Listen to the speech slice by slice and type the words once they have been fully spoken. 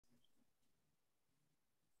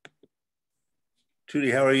Trudy,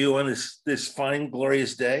 how are you on this fine,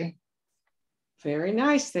 glorious day? Very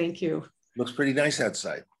nice, thank you. Looks pretty nice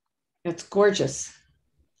outside. It's gorgeous.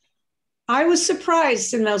 I was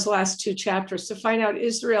surprised in those last two chapters to find out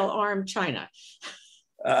Israel armed China.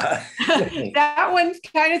 That one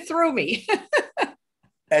kind of threw me.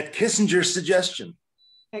 At Kissinger's suggestion.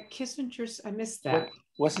 At Kissinger's, I missed that.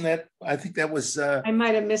 Wasn't that? I think that was. I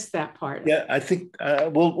might have missed that part. Yeah, I think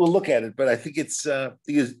we'll look at it, but I think it's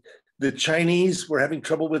because the Chinese were having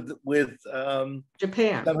trouble with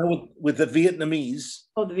Japan. With the Vietnamese.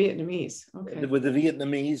 Oh, the Vietnamese. Okay. With the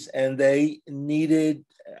Vietnamese, and they needed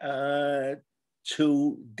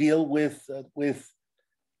to deal with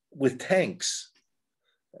tanks.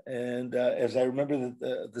 And as I remember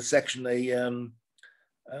the section, they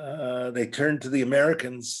turned to the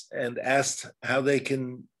Americans and asked how they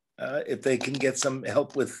can, if they can get some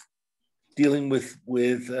help with dealing with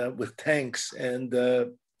tanks, and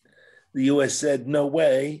the U.S. said no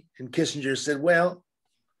way, and Kissinger said, "Well,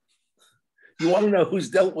 you want to know who's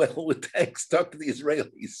dealt well with tanks? Talk to the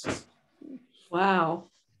Israelis." Wow!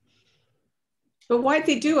 But why'd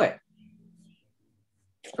they do it?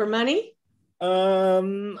 For money?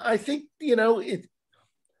 I think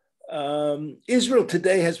Israel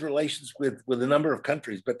today has relations with a number of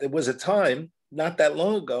countries, but there was a time not that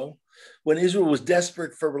long ago when Israel was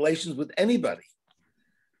desperate for relations with anybody.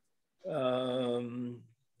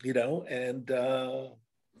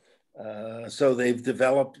 So they've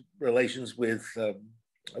developed relations with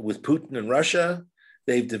Putin and Russia.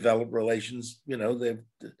 They've developed relations.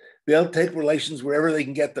 They'll take relations wherever they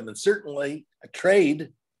can get them, and certainly a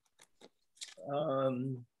trade.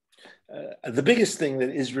 The biggest thing that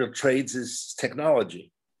Israel trades is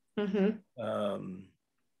technology. Mm-hmm.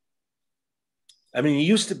 It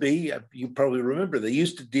used to be, you probably remember, they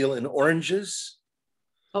used to deal in oranges.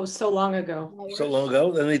 Oh, so long ago. So long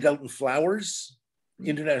ago. Then they dealt in flowers,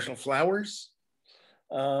 international flowers.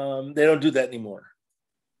 They don't do that anymore.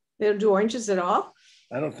 They don't do oranges at all?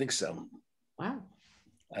 I don't think so. Wow.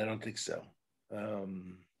 I don't think so.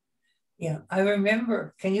 Yeah, I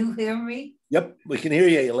remember. Can you hear me? Yep, we can hear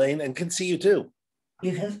you, Elaine, and can see you too.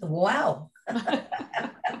 Wow.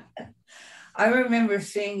 I remember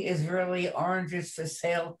seeing Israeli oranges for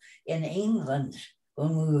sale in England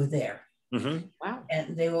when we were there. Mm-hmm. Wow.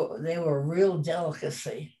 And they were a real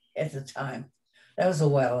delicacy at the time. That was a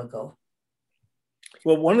while ago.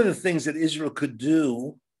 Well, one of the things that Israel could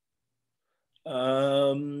do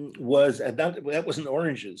was, and that wasn't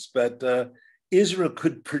oranges, but Israel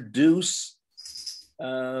could produce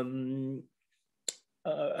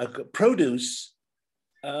produce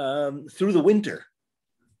through the winter.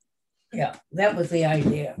 Yeah, that was the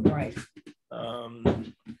idea, right?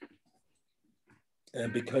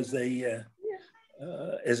 Because they,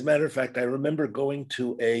 as a matter of fact, I remember going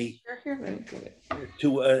to a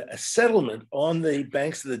settlement on the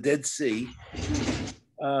banks of the Dead Sea,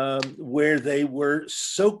 where they were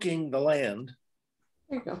soaking the land.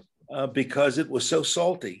 There you go. Because it was so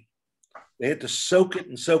salty. They had to soak it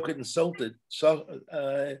and soak it and salt it.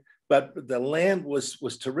 But the land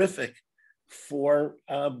was terrific for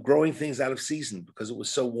growing things out of season because it was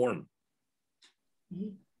so warm.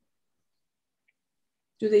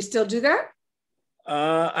 Do they still do that?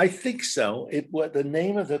 I think so. It was the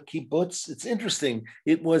name of the kibbutz. It's interesting.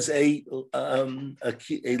 It was a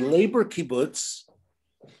labor kibbutz.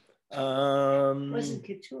 Wasn't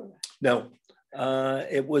Keturah? No.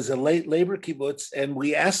 It was a labor kibbutz, and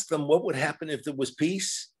we asked them what would happen if there was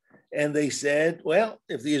peace, and they said, well,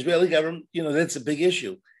 if the Israeli government, that's a big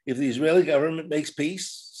issue. If the Israeli government makes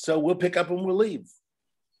peace, so we'll pick up and we'll leave.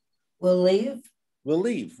 We'll leave? We'll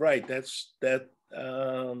leave, right. That's that.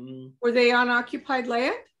 Were they on occupied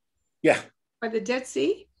land? Yeah. By the Dead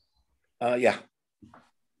Sea? Yeah.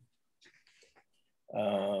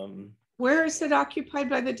 Where is it occupied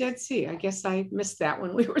by the Dead Sea? I guess I missed that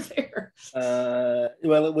when we were there.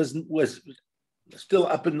 Well, it was still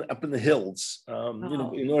up in the hills.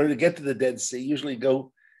 In order to get to the Dead Sea, usually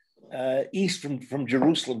go east from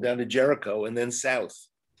Jerusalem down to Jericho and then south.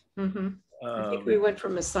 Mm-hmm. I think we went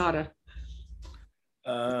from Masada.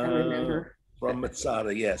 I remember. From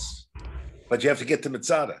Masada, yes. But you have to get to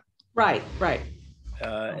Masada. Right.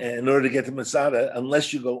 And in order to get to Masada,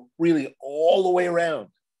 unless you go really all the way around,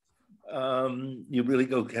 you really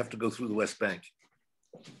have to go through the West Bank.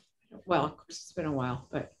 Well, of course, it's been a while,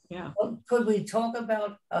 but yeah. Well, could we talk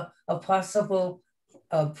about a possible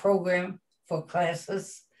program for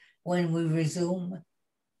classes when we resume?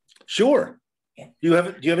 Sure. Yeah. Do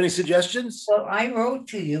you have any suggestions? Well, I wrote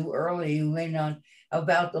to you earlier, you may not,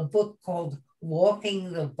 about the book called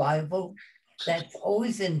Walking the Bible. That's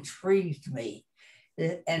always intrigued me.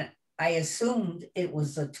 And I assumed it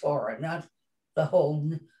was the Torah, not the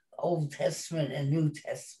whole Old Testament and New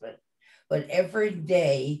Testament. But every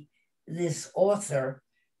day, this author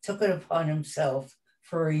took it upon himself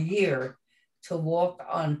for a year to walk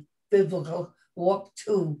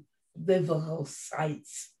to biblical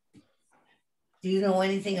sites. Do you know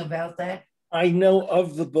anything about that? I know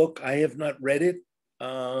of the book. I have not read it.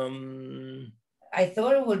 I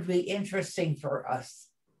thought it would be interesting for us.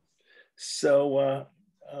 So,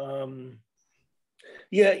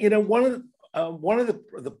 yeah, you know, one of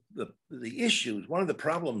the issues, one of the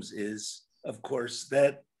problems is, of course,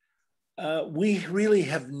 that we really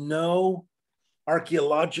have no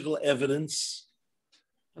archaeological evidence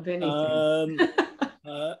Of anything.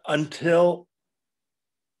 Until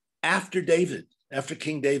after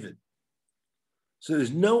King David. So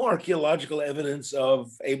there's no archaeological evidence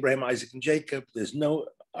of Abraham, Isaac, and Jacob. There's no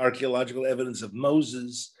archaeological evidence of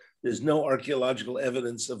Moses. There's no archaeological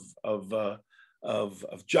evidence of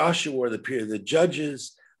Joshua or the period of the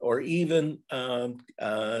Judges, or even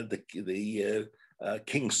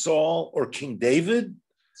King Saul or King David.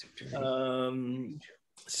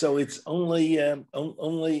 So it's only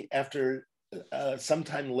after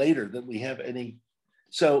sometime later that we have any.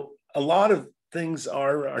 So a lot of things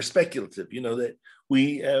are speculative. You know, that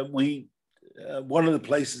we one of the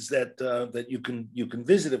places that you can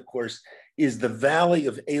visit, of course, is the Valley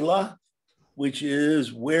of Elah, which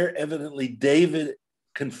is where evidently David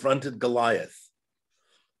confronted Goliath.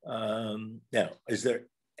 Now, is there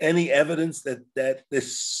any evidence that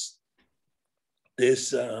this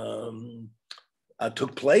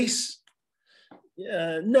took place?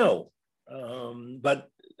 No, but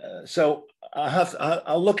so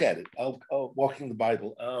I'll look at it. I'll walking the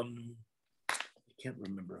Bible. I can't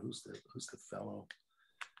remember who's the fellow.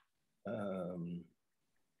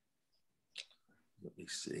 Let me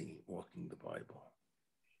see. Walking the Bible.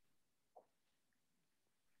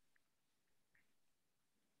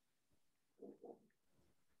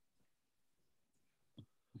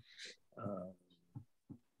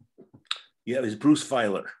 Yeah, it was Bruce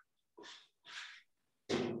Feiler.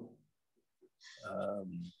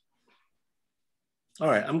 All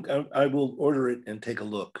right, I will order it and take a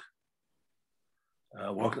look.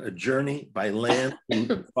 Walk a journey by land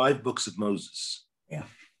through 5 books of Moses. Yeah,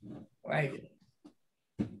 right.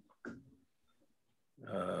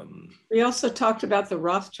 We also talked about the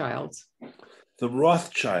Rothschilds. The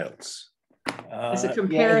Rothschilds. As a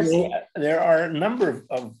comparison. Yeah, there are a number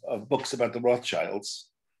of books about the Rothschilds.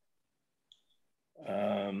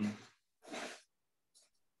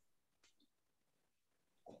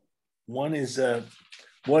 One is a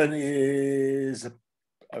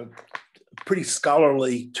pretty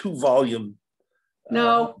scholarly 2-volume.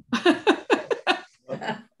 No.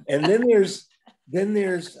 And then there's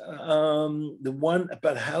the one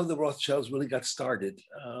about how the Rothschilds really got started,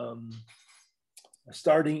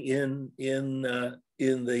 starting in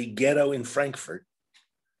the ghetto in Frankfurt,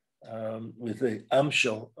 with the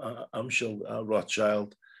Amschel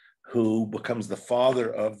Rothschild, who becomes the father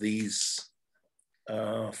of these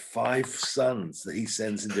 5 sons that he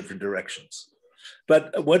sends in different directions.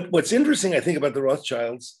 But what's interesting, I think, about the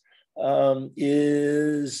Rothschilds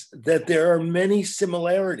is that there are many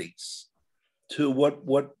similarities to what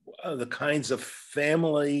the kinds of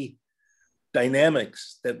family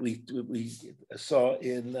dynamics that we saw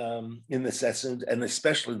in the Sassoons, and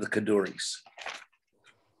especially the Kaduris.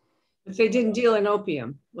 If they didn't deal in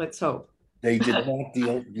opium, let's hope. They did not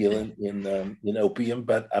deal in opium,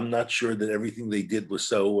 but I'm not sure that everything they did was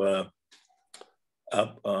so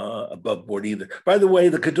above board either. By the way,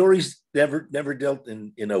 the Kaduris never dealt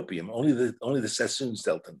in opium. Only the Sassoons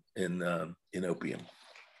dealt in opium.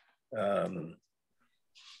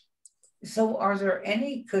 So, are there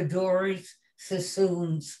any Kaduris,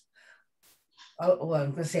 Sassoons? Oh, well,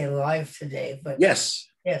 I'm going to say alive today, but yes.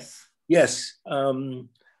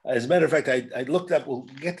 As a matter of fact, I looked up. We'll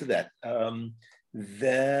get to that.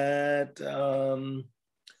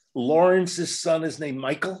 Lawrence's son is named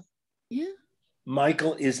Michael. Yeah.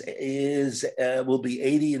 Michael will be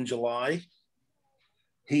 80 in July.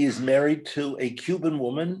 He is married to a Cuban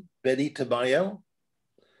woman, Betty Tamayo.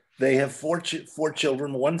 They have 4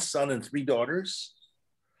 children, 1 son and 3 daughters.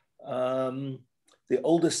 The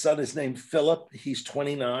oldest son is named Philip. He's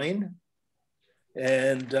 29.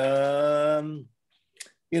 And,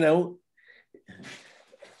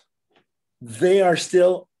 they are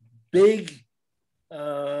still big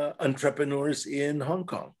entrepreneurs in Hong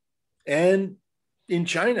Kong and in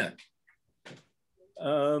China.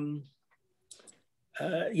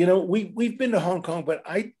 We've been to Hong Kong, but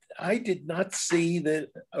I did not see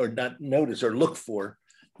or not notice or look for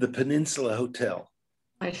the Peninsula Hotel.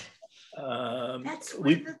 That's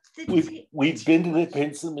where we've been to the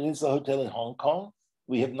Peninsula Hotel in Hong Kong.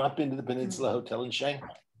 We have not been to the Peninsula Hotel in Shanghai.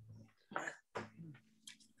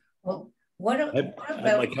 Well, I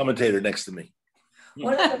have my commentator next to me.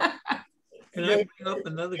 what about, Can I bring up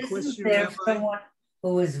another isn't question, there Rabbi? someone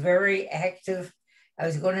who is very active? I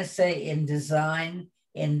was going to say in design,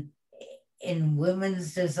 in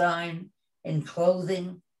women's design, in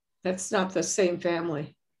clothing. That's not the same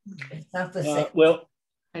family. It's not the same. Well,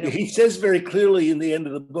 I don't. he says very clearly in the end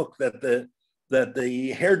of the book that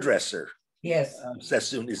the hairdresser, Yes.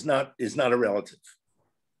 Sassoon, is not a relative.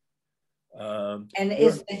 And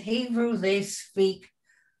is the Hebrew they speak,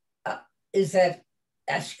 is that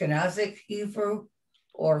Ashkenazic Hebrew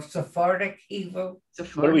or Sephardic Hebrew?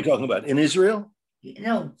 What are we talking about? In Israel?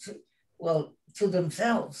 No, to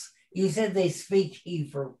themselves. You said they speak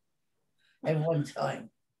Hebrew at one time.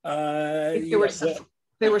 They were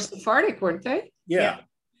Sephardic, weren't they? Yeah.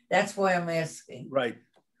 That's why I'm asking. Right.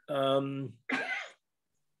 Can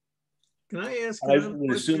I ask I another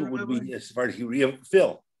would assume question, it would Rabbi? be Sephardic Hebrew.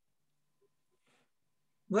 Phil.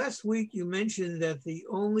 Last week you mentioned that the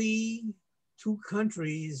only two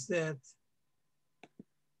countries that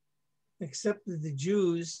accepted the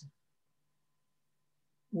Jews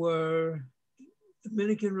were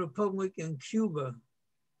Dominican Republic and Cuba.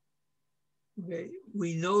 Okay,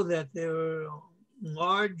 we know that there are a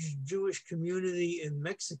large Jewish community in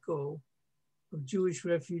Mexico of Jewish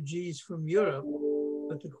refugees from Europe.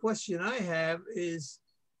 But the question I have is,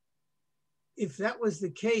 if that was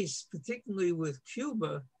the case, particularly with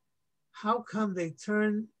Cuba, how come they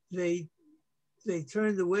turned away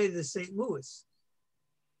the St. Louis?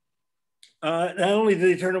 Not only did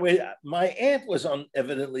they turn away, my aunt was on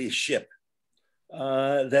evidently a ship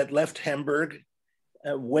that left Hamburg,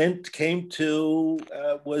 came to,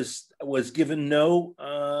 was given no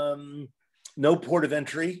port of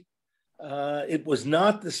entry. It was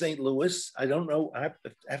not the St. Louis. I don't know. I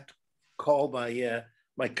have to call my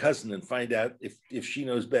cousin and find out if she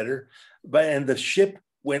knows better. And the ship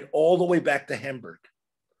went all the way back to Hamburg.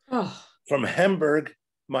 Oh. From Hamburg,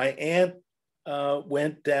 my aunt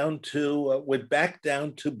went back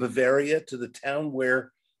down to Bavaria, to the town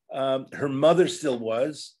where her mother still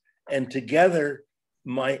was, and together,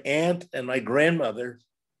 my aunt and my grandmother,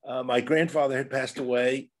 my grandfather had passed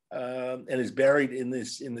away and is buried in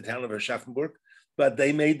the town of Aschaffenburg, but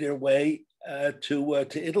they made their way to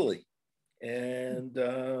Italy, and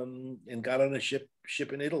got on a ship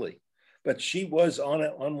in Italy. But she was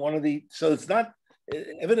on one of the. So it's not.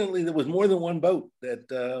 Evidently, there was more than one boat that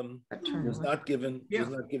was not given. Yeah. Was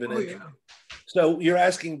not given Oh, entry. yeah. So you're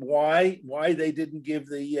asking why they didn't give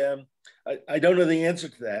the. I don't know the answer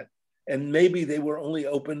to that, and maybe they were only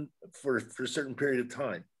open for a certain period of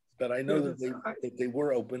time. But I know that they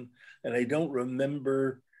were open, and I don't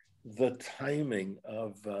remember the timing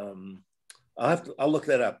of. I'll look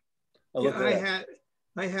that up. I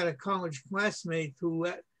had a college classmate who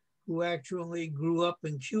actually grew up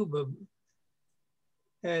in Cuba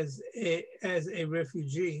as a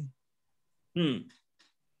refugee.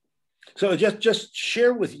 So just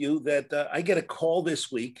share with you that I get a call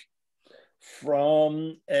this week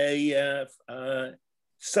from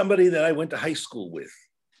somebody that I went to high school with.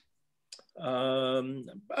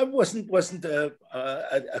 I wasn't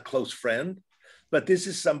a close friend, but this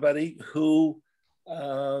is somebody who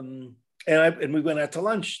and we went out to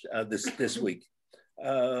lunch this week,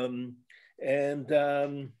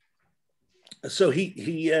 so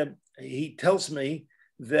he tells me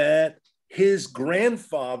that his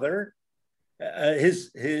grandfather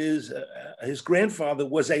was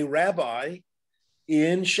a rabbi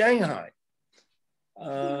in Shanghai,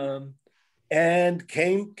 and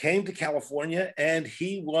came to California, and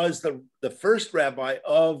he was the first rabbi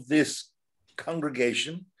of this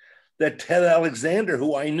congregation that Ted Alexander,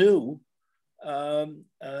 who I knew,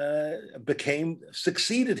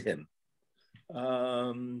 succeeded him.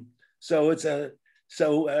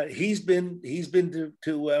 He's been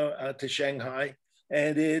to Shanghai,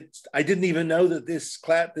 and I didn't even know that this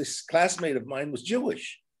classmate of mine was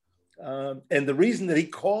Jewish, and the reason that he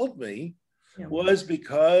called me was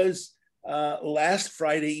because last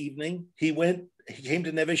Friday evening he came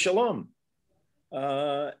to Neve Shalom,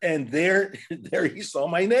 and there he saw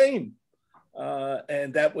my name,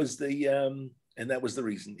 and that was the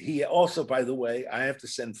reason. He also, by the way, I have to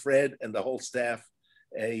send Fred and the whole staff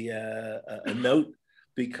a note,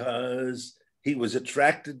 because he was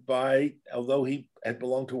attracted by, although he had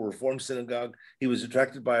belonged to a Reform synagogue, he was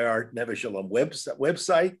attracted by our Neve Shalom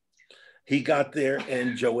website. He got there,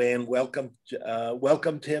 and Joanne welcomed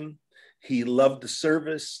him. He loved the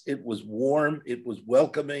service. It was warm. It was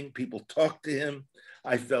welcoming. People talked to him.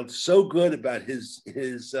 I felt so good about his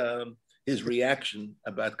reaction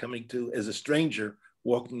about coming to as a stranger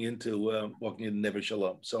walking into Neve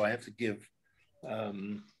Shalom. So I have to give.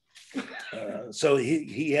 So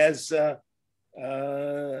he has. So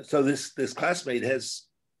this classmate has.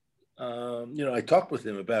 I talked with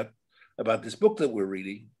him about this book that we're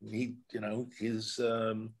reading. He, his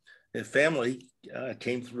family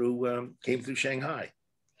came through Shanghai.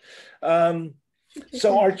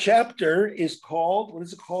 So our chapter is called, what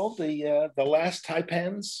is it called? The last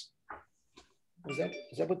taipans. Is that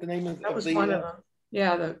what the name of? That was one of them.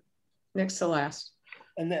 Yeah, the next to last.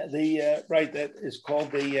 And that that is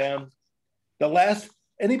called the last.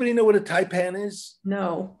 Anybody know what a taipan is?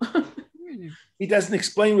 No. He doesn't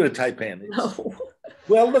explain what a taipan is. No.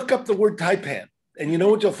 Well, look up the word taipan, and you know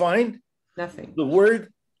what you'll find? Nothing. The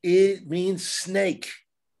word, it means snake.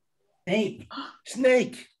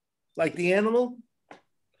 Snake, like the animal.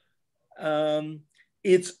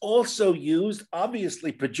 It's also used,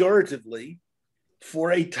 obviously pejoratively,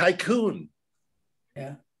 for a tycoon.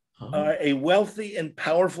 Yeah. A wealthy and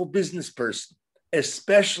powerful business person,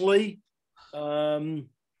 especially a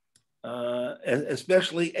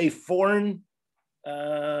foreign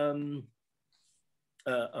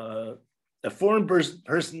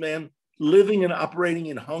person man living and operating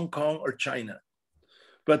in Hong Kong or China.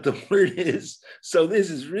 But the word is, so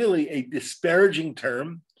this is really a disparaging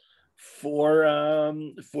term for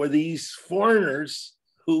these foreigners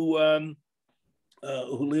who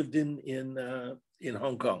lived in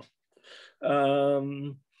Hong Kong.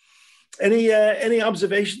 Any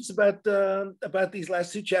observations about these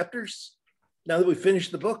last two chapters now that we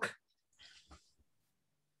finished the book?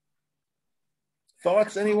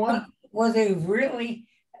 Thoughts, anyone? Was they really,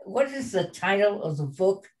 what is the title of the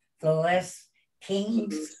book? The Last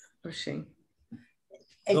Kings? Pushing.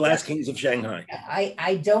 The Last Kings of Shanghai.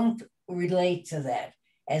 I don't relate to that.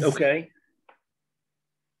 Okay.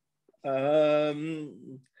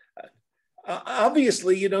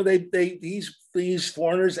 Obviously, these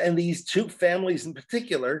foreigners and these two families in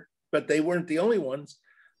particular, but they weren't the only ones.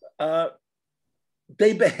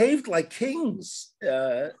 They behaved like kings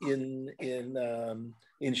in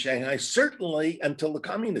Shanghai, certainly until the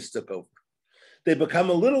communists took over. They become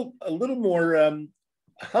a little more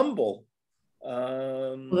humble.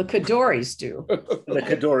 The Kadoris do. The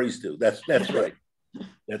Kadoris do. That's right.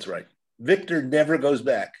 That's right. Victor never goes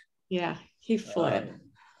back. Yeah, he fled.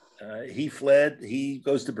 He fled. He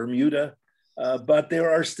goes to Bermuda, but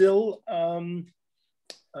there are still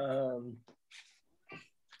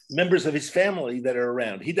members of his family that are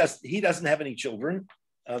around. He doesn't have any children,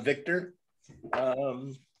 Victor,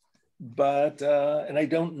 but and I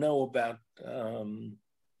don't know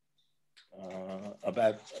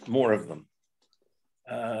about more of them.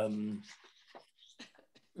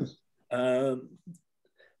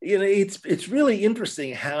 It's really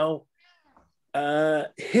interesting how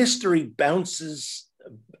history bounces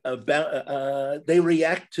about. They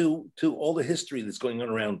react to all the history that's going on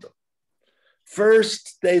around them.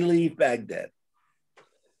 First, they leave Baghdad.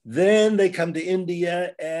 Then they come to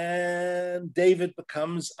India, and David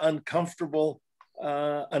becomes uncomfortable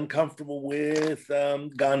with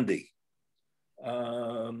Gandhi,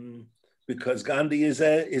 because Gandhi is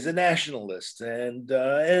a nationalist and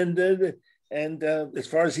as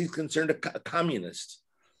far as he's concerned, a communist.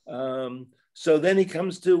 So then he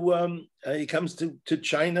comes to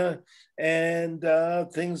China, and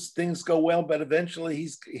things go well, but eventually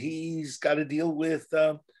he's got to deal with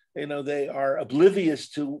they are oblivious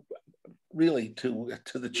to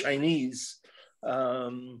the Chinese.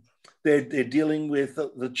 They're dealing with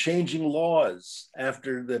the changing laws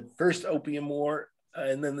after the first Opium War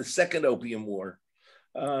and then the second Opium War.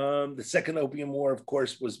 The second Opium War, of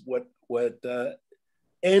course, was what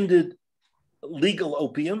ended legal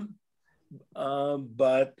opium,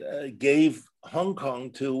 but gave Hong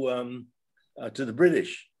Kong to the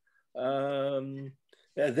British.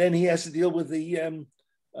 Then he has to deal with the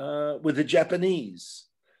Japanese.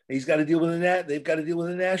 He's got to deal with that. They've got to deal with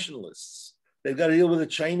the nationalists. They've got to deal with the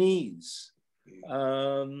Chinese.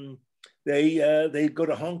 They go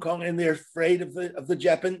to Hong Kong and they're afraid of the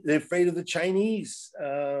Japan. They're afraid of the Chinese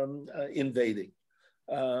invading.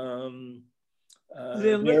 They're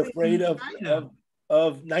afraid of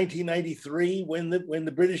 1993 when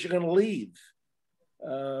the British are going to leave.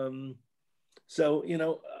 So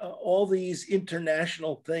all these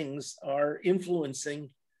international things are influencing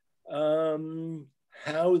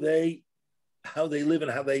how they live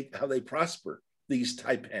and how they prosper. These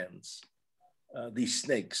taipans, these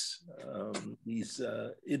snakes, these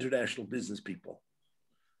international business people.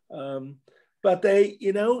 But they,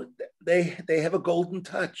 they have a golden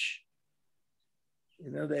touch.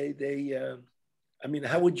 I mean,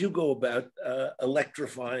 how would you go about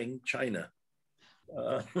electrifying China?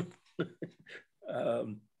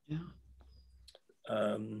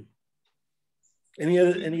 Any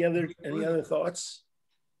other thoughts?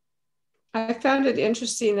 I found it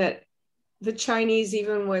interesting that the Chinese,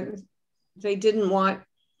 even when they didn't want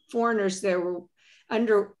foreigners there, were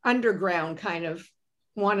underground kind of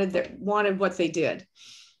wanted what they did.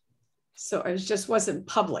 So it just wasn't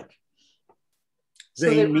public.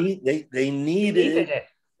 They needed it.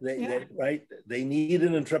 They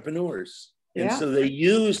needed entrepreneurs, and yeah. so they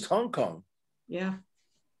used Hong Kong. Yeah.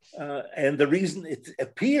 And the reason it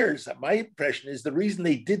appears, my impression is, the reason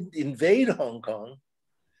they didn't invade Hong Kong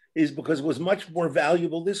is because it was much more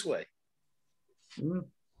valuable this way.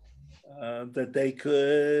 That they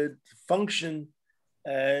could function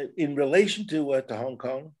in relation to Hong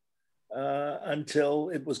Kong until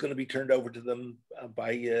it was going to be turned over to them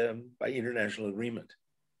by international agreement.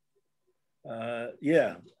 And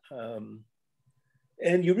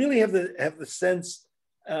you really have the sense.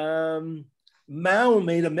 Mao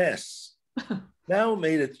made a mess. Mao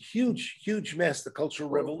made a huge mess. The Cultural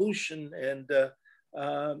Revolution, and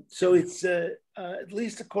so it's at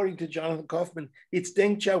least according to Jonathan Kaufman, it's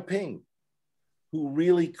Deng Xiaoping who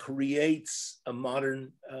really creates a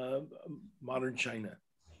modern China,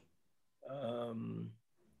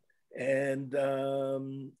 and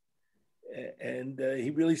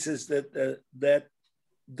he really says that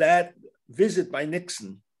visit by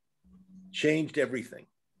Nixon changed everything.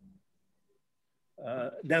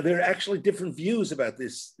 Now there are actually different views about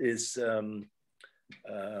this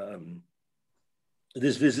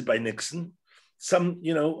visit by Nixon. Some,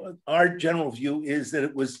 our general view is that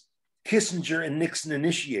it was Kissinger and Nixon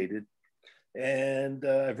initiated, and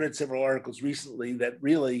I've read several articles recently that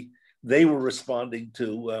really they were responding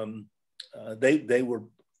to they were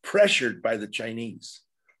pressured by the Chinese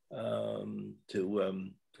to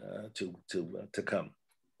come.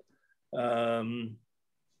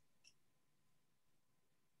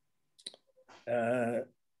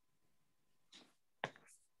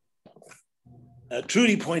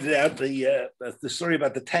 Trudy pointed out the story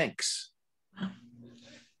about the tanks,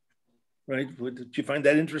 right? Did you find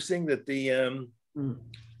that interesting? That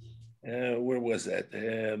where was that?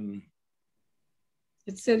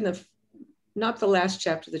 It's in not the last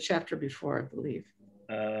chapter, the chapter before, I believe.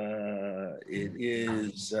 It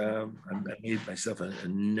is. I made myself a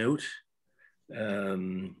note,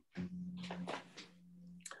 and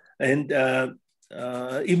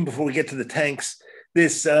even before we get to the tanks,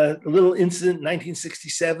 this little incident in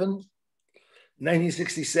 1967,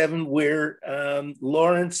 where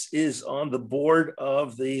Lawrence is on the board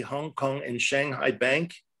of the Hong Kong and Shanghai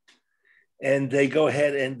Bank, and they go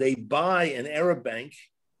ahead and they buy an Arab bank,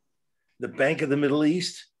 the Bank of the Middle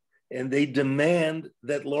East, and they demand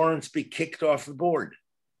that Lawrence be kicked off the board.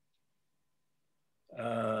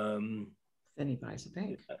 Then he buys a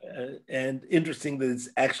bank. And interesting that it's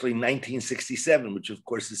actually 1967, which of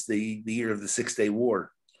course is the year of the 6-Day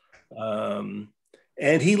War. And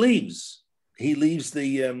he leaves. He leaves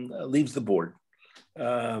the board.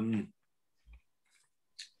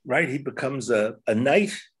 Right? He becomes a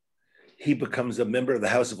knight. He becomes a member of the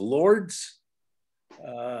House of Lords.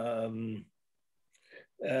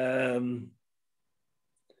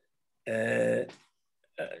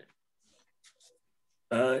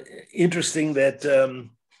 Interesting that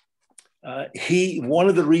one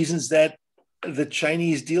of the reasons that the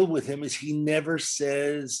Chinese deal with him is he never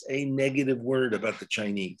says a negative word about the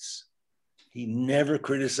Chinese. He never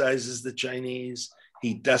criticizes the Chinese.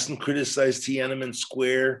 He doesn't criticize Tiananmen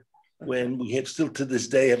Square, when we have still to this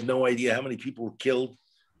day have no idea how many people were killed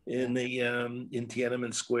in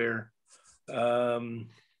Tiananmen Square.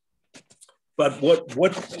 But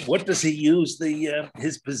what does he use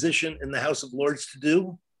his position in the House of Lords to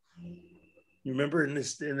do? You remember in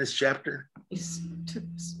this chapter?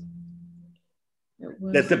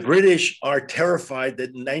 That the British are terrified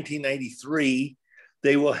that in 1993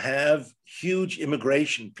 they will have huge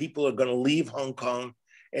immigration. People are going to leave Hong Kong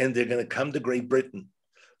and they're going to come to Great Britain.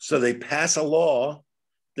 So they pass a law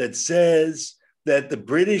that says that the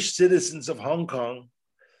British citizens of Hong Kong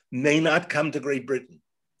may not come to Great Britain.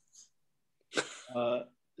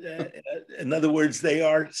 In other words, they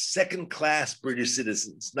are second-class British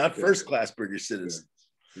citizens, not first-class British citizens.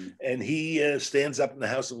 And he stands up in the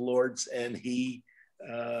House of Lords, and he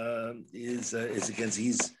is against.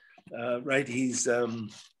 He's right. He's Baron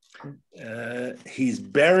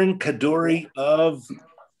Kadoorie of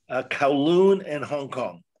Kowloon and Hong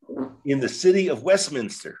Kong in the city of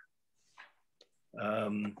Westminster.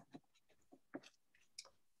 when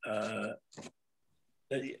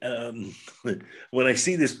I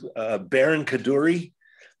see this Baron Kaduri,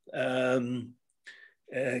 Carol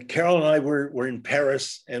and I were in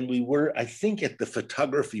Paris, and we were, I think, at the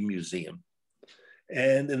Photography Museum.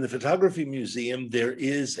 And in the Photography Museum, there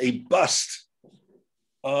is a bust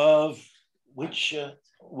of which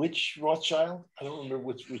Rothschild? I don't remember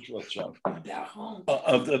which Rothschild. Of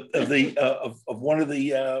one of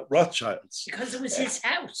the Rothschilds. Because it was his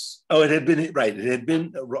house. Oh, it had been right. It had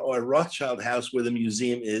been a Rothschild house where the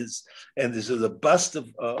museum is, and this is a bust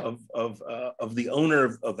of the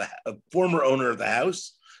owner of the former owner of the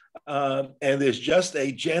house, and there's just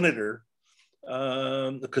a janitor,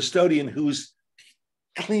 the custodian, who's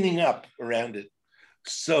cleaning up around it.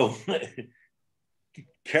 So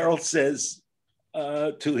Carol says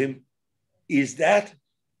to him, "Is that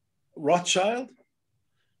Rothschild?"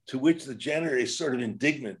 To which the janitor is sort of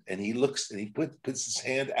indignant, and he looks and he puts his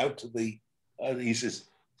hand out to the. He says,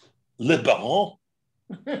 "Le Baron."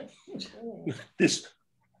 This,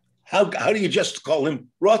 how do you just call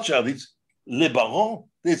him Rothschild? He's Le Baron.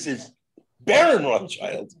 This is Baron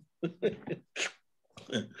Rothschild.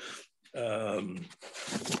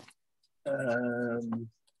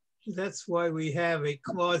 That's why we have a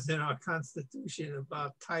clause in our Constitution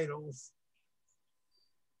about titles.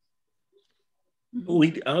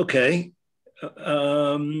 We okay. We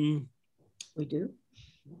do.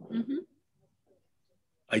 Mm-hmm.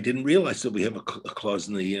 I didn't realize that we have a clause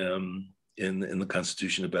in the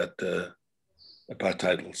Constitution about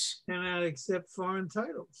titles. Cannot accept foreign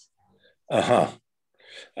titles.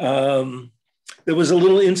 There was a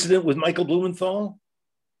little incident with Michael Blumenthal.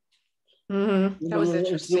 Mm-hmm. That was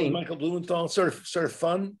interesting. Michael Blumenthal, sort of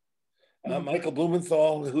fun. Michael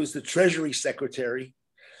Blumenthal, who is the Treasury Secretary,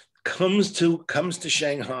 comes to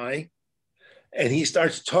Shanghai, and he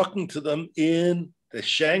starts talking to them in the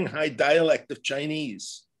Shanghai dialect of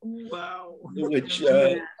Chinese. Wow! Which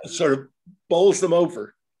sort of bowls them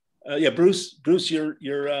over. Yeah, Bruce, you're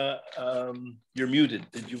muted.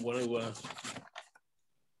 Did you want to?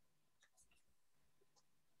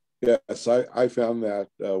 Yes, I found that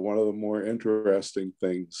one of the more interesting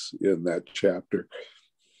things in that chapter.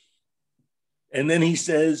 And then he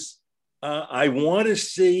says, "I want to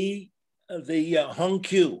see the Hong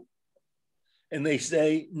Q," and they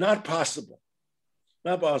say, "Not possible,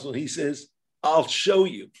 not possible." He says, "I'll show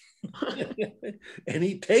you." And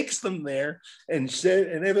he takes them there and said,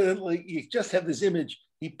 and evidently you just have this image.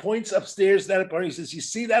 He points upstairs that apartment. He says, "You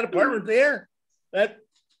see that apartment there? That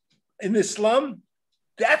in this slum?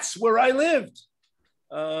 That's where I lived.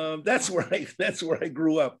 That's where I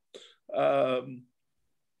grew up."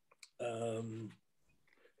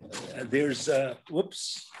 There's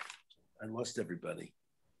whoops, I lost everybody.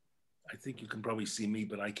 I think you can probably see me,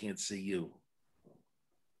 but I can't see you.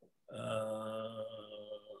 Now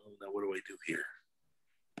what do I do here?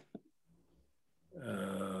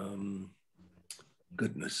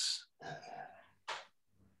 Goodness.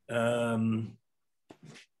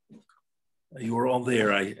 You were all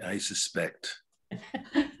there, I suspect.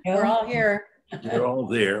 We're all here. You're all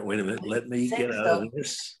there. Wait a minute. Let me get out of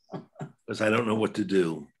this because I don't know what to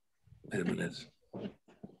do. Wait a minute.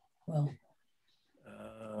 Well,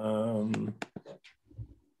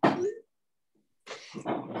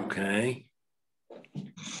 okay.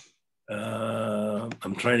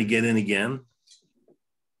 I'm trying to get in again.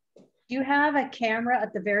 Do you have a camera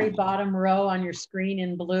at the very bottom row on your screen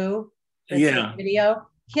in blue? Yeah. Video.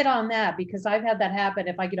 Hit on that, because I've had that happen.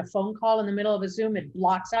 If I get a phone call in the middle of a Zoom, it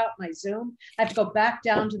blocks out my Zoom. I have to go back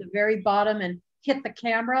down to the very bottom and hit the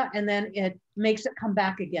camera, and then it makes it come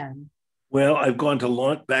back again. Well, I've gone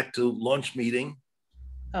to back to launch meeting.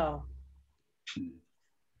 Oh.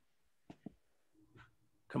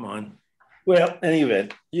 Come on. Well, any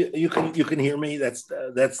event, you can hear me. That's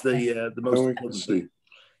the most important thing.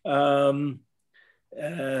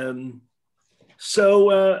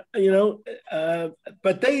 So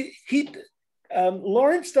but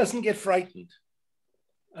Lawrence doesn't get frightened.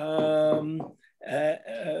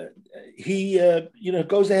 He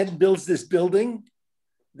goes ahead and builds this building.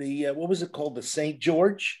 What was it called? The St.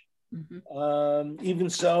 George. Mm-hmm. Even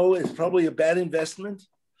so, it's probably a bad investment.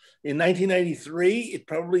 In 1993, it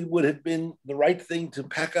probably would have been the right thing to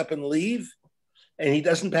pack up and leave, and he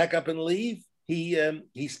doesn't pack up and leave.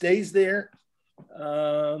 He stays there.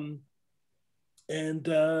 And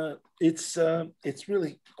it's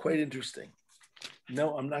really quite interesting.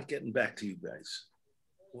 No, I'm not getting back to you guys.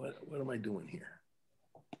 What am I doing here?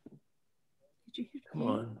 Come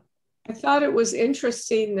on. I thought it was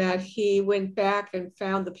interesting that he went back and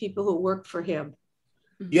found the people who worked for him.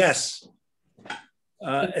 Yes.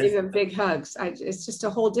 And give them big hugs. It's just a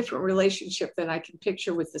whole different relationship than I can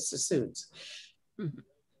picture with the Sassoons.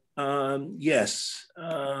 Yes.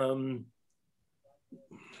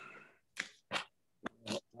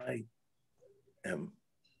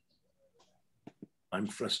 I'm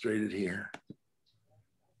frustrated here,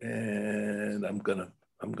 and I'm gonna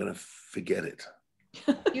forget it.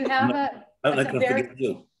 You have I'm not gonna forget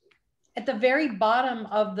you. At the very bottom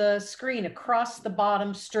of the screen, across the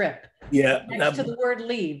bottom strip. Yeah. Next to the word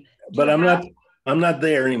leave. But I'm not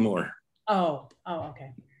there anymore. Oh,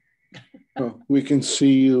 okay. Well, we can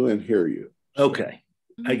see you and hear you. Okay.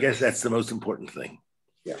 I guess that's the most important thing.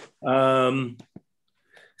 Yeah.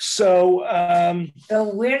 So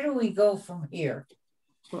where do we go from here?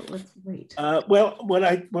 Well, let's wait. Well, what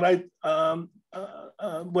I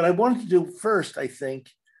wanted to do first, I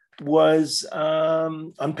think, was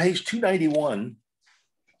on page 291.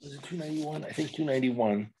 Was it 291? I think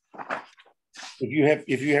 291.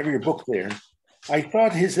 If you have your book there, I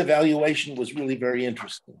thought his evaluation was really very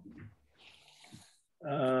interesting.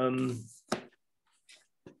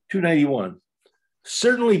 291.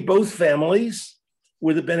 Certainly, both families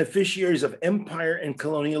were the beneficiaries of empire and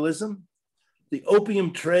colonialism. The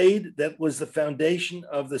opium trade that was the foundation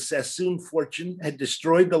of the Sassoon fortune had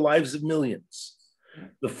destroyed the lives of millions.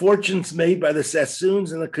 The fortunes made by the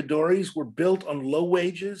Sassoons and the Kadoris were built on low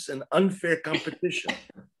wages and unfair competition.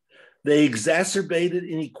 They exacerbated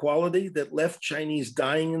inequality that left Chinese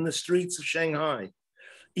dying in the streets of Shanghai,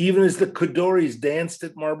 even as the Kadoris danced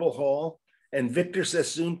at Marble Hall and Victor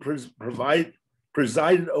Sassoon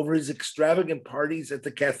presided over his extravagant parties at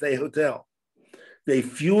the Cathay Hotel. They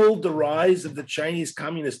fueled the rise of the Chinese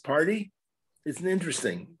Communist Party. Isn't it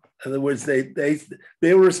interesting? In other words, they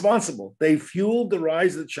were responsible. They fueled the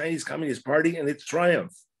rise of the Chinese Communist Party and its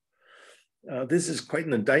triumph. This is quite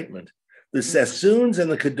an indictment. The Sassoons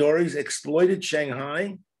and the Kadoris exploited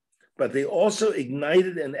Shanghai, but they also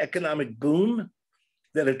ignited an economic boom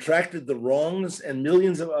that attracted the Wrongs and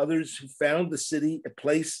millions of others who found the city a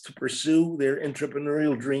place to pursue their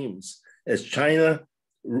entrepreneurial dreams as China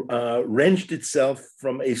wrenched itself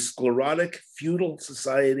from a sclerotic feudal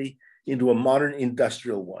society into a modern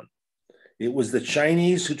industrial one. It was the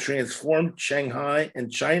Chinese who transformed Shanghai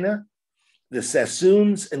and China. The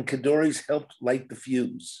Sassoons and Kadoris helped light the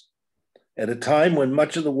fuse. At a time when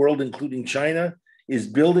much of the world, including China, is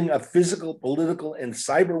building up physical, political, and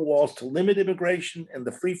cyber walls to limit immigration and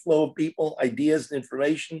the free flow of people, ideas, and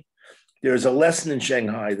information, there is a lesson in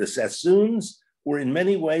Shanghai. The Sassoons were in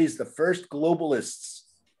many ways the first globalists.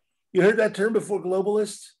 You heard that term before,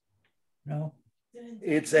 globalists? No.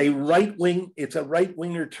 It's a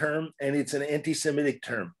right-winger term, and it's an anti-Semitic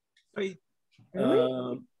term. Right.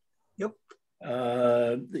 Yep.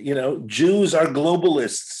 Jews are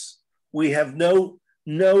globalists. We have no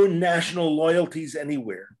national loyalties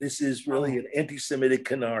anywhere. This is really an anti-Semitic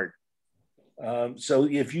canard. So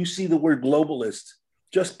if you see the word globalist,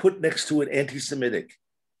 just put next to it anti-Semitic.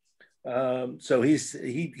 So he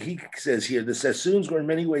says here, the Sassoons were in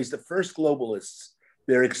many ways the first globalists.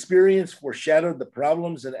 Their experience foreshadowed the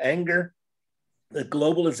problems and anger that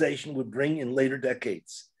globalization would bring in later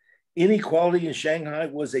decades. Inequality in Shanghai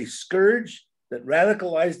was a scourge that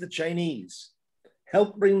radicalized the Chinese,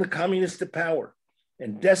 helped bring the communists to power,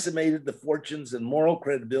 and decimated the fortunes and moral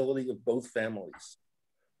credibility of both families.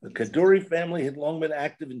 The Kaduri family had long been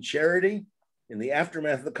active in charity. In the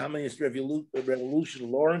aftermath of the Communist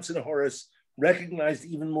Revolution, Lawrence and Horace recognized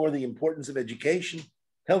even more the importance of education,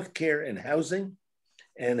 healthcare, and housing,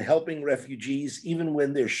 and helping refugees, even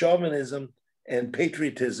when their chauvinism and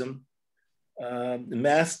patriotism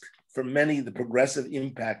masked for many the progressive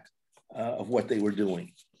impact of what they were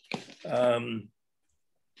doing. I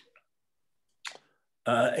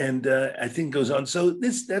think it goes on. So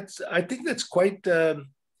I think that's quite an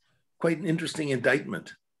interesting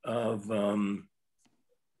indictment of them.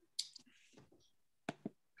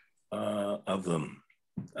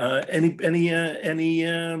 Any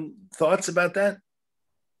thoughts about that?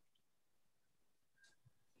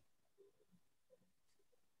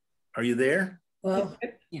 Are you there? Well,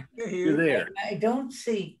 Yeah. You're there. I don't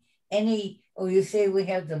see any. Oh, you say we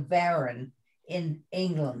have the Baron in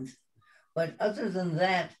England. But other than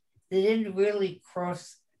that, they didn't really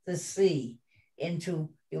cross the sea into,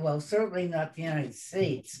 well, certainly not the United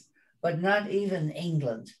States, but not even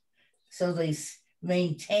England. So they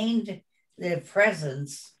maintained their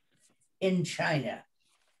presence in China,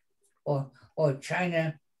 or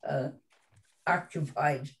China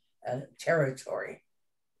occupied territory.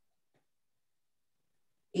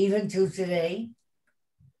 Even to today.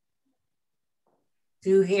 Do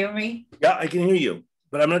you hear me? Yeah, I can hear you.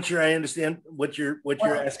 But I'm not sure I understand what you're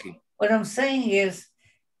asking. What I'm saying is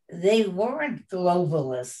they weren't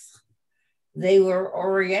globalists. They were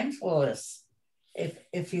Orientalists,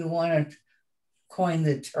 if you want to coin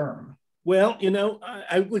the term. Well,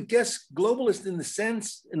 I would guess globalist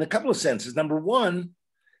in a couple of senses. Number one,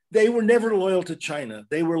 they were never loyal to China.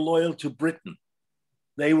 They were loyal to Britain.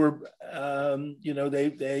 They were,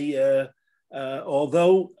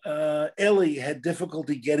 although Eli had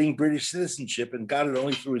difficulty getting British citizenship and got it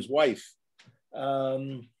only through his wife,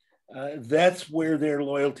 that's where their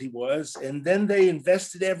loyalty was. And then they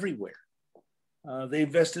invested everywhere. They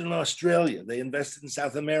invested in Australia. They invested in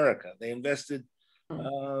South America. They invested.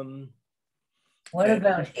 What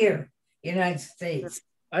about here, United States?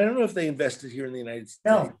 I don't know if they invested here in the United States.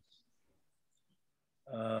 No.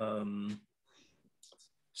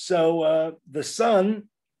 So the son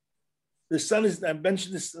is, I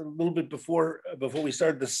mentioned this a little bit before we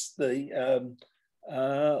started this,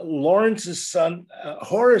 Lawrence's son,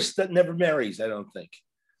 Horace, that never marries, I don't think.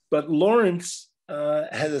 But Lawrence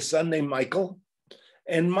has a son named Michael,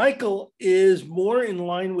 and Michael is more in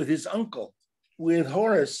line with his uncle, with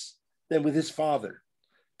Horace, than with his father.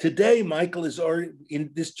 Today, Michael is already,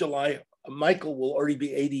 in this July, Michael will already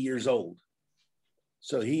be 80 years old.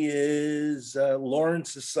 So he is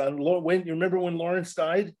Lawrence's son. When you remember when Lawrence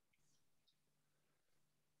died?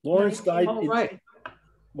 Lawrence died. Oh, right.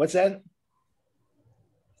 What's that?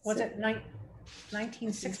 Was it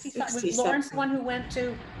 1965? Was Lawrence the one who went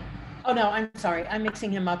to? Oh no, I'm sorry. I'm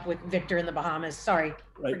mixing him up with Victor in the Bahamas. Sorry,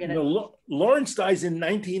 right. Forget it. Lawrence dies in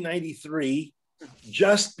 1993,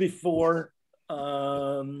 just before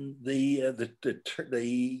the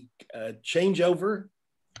changeover.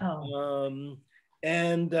 Oh.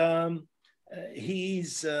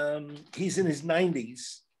 He's in his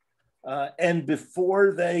 90s, and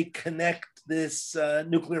before they connect this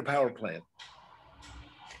nuclear power plant.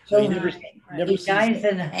 So he never he dies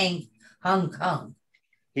in Hong Kong.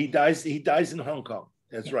 He dies in Hong Kong.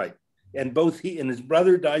 That's right. And both he and his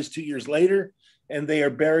brother dies 2 years later, and they are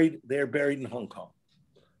buried in Hong Kong.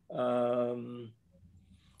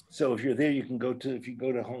 So if you're there, if you go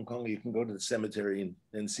to Hong Kong, you can go to the cemetery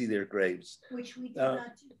and see their graves. Which we do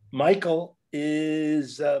not do. Michael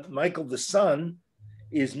the son,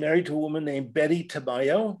 is married to a woman named Betty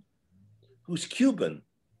Tamayo, who's Cuban.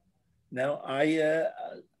 Now,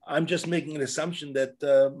 I'm just making an assumption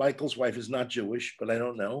that Michael's wife is not Jewish, but I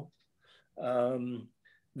don't know.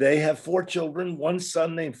 They have 4 children, 1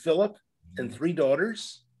 son named Philip and 3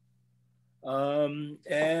 daughters.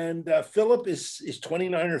 Philip is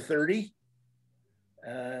 29 or 30.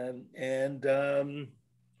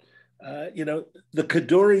 The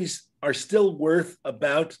Kadoris are still worth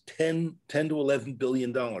about 10 to 11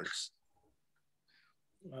 billion dollars.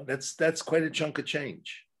 That's quite a chunk of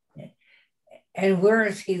change. And where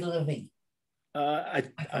is he living? I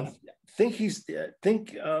think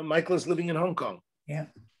Michael is living in Hong Kong. Yeah.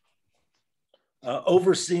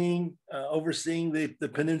 Overseeing the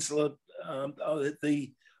peninsula,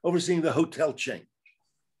 overseeing the hotel chain.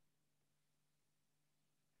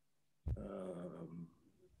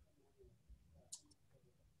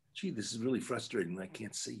 Gee, this is really frustrating. I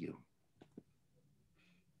can't see you.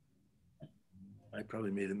 I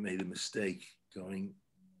probably made a mistake going.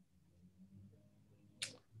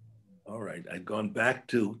 All right, I've gone back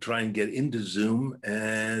to try and get into Zoom,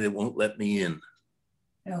 and it won't let me in.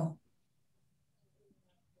 No.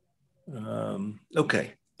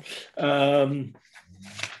 Okay.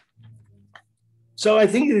 So I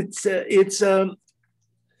think it's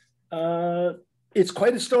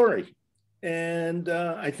quite a story, and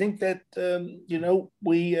I think that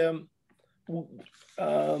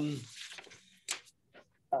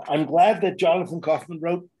I'm glad that Jonathan Kaufman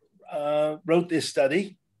wrote this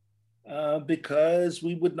study, because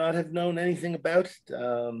we would not have known anything about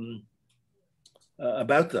them.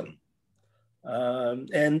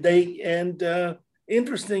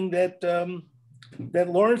 Interesting that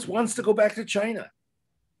Lawrence wants to go back to China.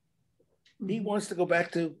 He wants to go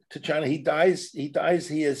back to China. He dies.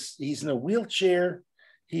 He's in a wheelchair.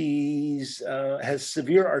 He's has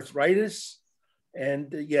severe arthritis,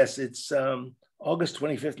 and yes, it's August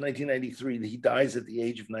 25th, 1993. That he dies at the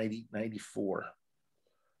age of 94.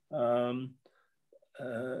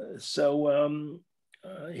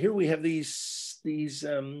 Here we have these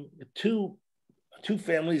two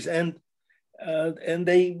families, and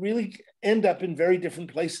they really end up in very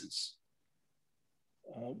different places,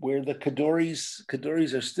 where the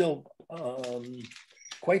Kadoris are still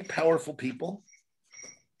quite powerful people,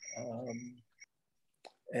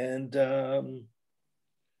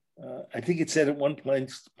 I think it said at one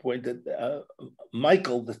point that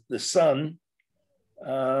Michael, the son,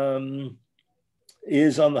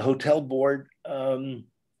 is on the hotel board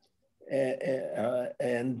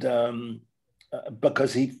and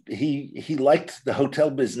because he liked the hotel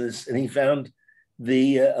business, and he found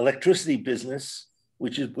the electricity business,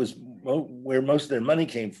 which was where most of their money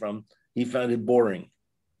came from, he found it boring.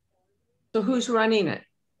 So who's running it?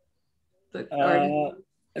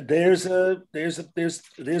 There's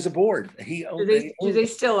a board. Do they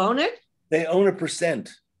still own it? They own 1%.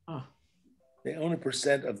 Oh. They own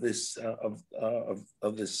 1% of this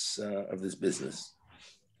of this business.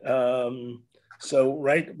 So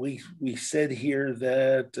right, we said here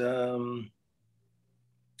that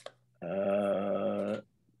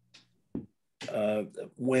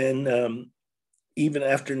when even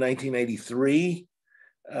after 1983,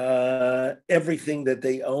 everything that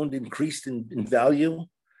they owned increased in value.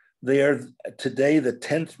 They are today the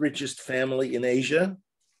 10th richest family in Asia.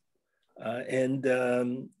 And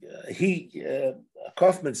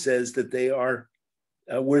Kaufman says that they are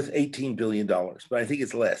worth $18 billion, but I think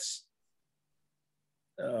it's less.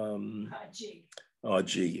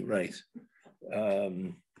 Gee, right.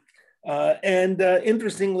 And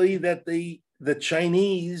interestingly, that the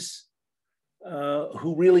Chinese,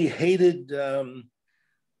 who really hated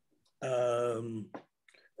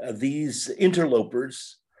these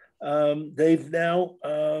interlopers, they've now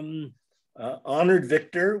honored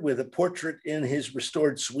Victor with a portrait in his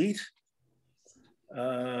restored suite.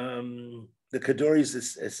 The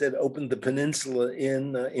Kadoris, as said, opened the peninsula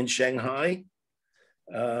in Shanghai.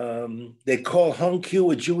 They call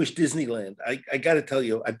Hongqiu a Jewish Disneyland. I got to tell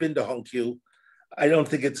you, I've been to Hongqiu. I don't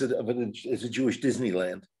think it's a Jewish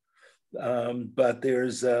Disneyland. But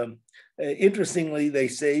there's, interestingly, they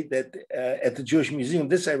say that at the Jewish Museum,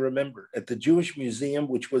 this I remember, at the Jewish Museum,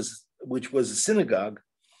 which was a synagogue,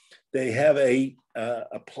 they have a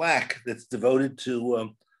plaque that's devoted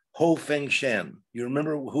to Ho Feng Shan. You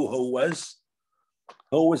remember who Ho was?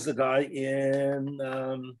 Ho was the guy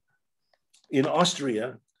in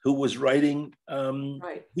Austria who was writing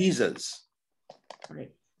visas.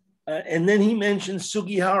 Right. And then he mentioned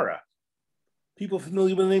Sugihara. People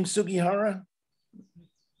familiar with the name Sugihara?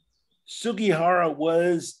 Sugihara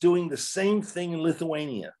was doing the same thing in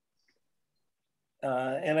Lithuania.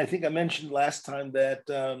 And I think I mentioned last time that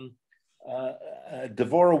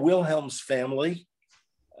Devora Wilhelm's family,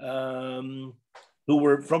 who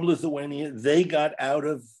were from Lithuania, they got out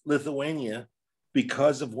of Lithuania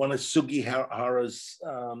because of one of Sugihara's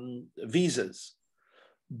visas.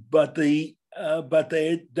 But they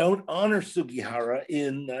don't honor Sugihara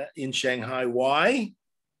in Shanghai. Why?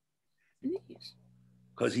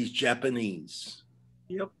 Because he's Japanese.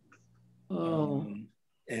 Yep.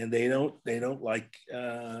 And they don't like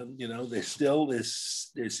there's still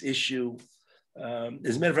this issue.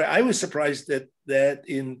 As a matter of fact, I was surprised that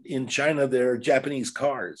in China there are Japanese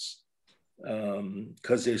cars,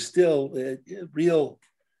 because there's still real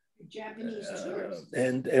Japanese tourists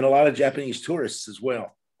and a lot of Japanese tourists as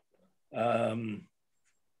well.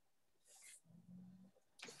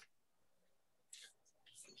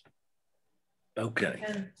 Okay.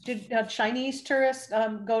 And did Chinese tourists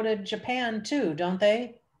go to Japan too? Don't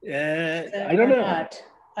they? I don't know. Not?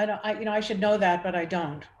 I should know that, but I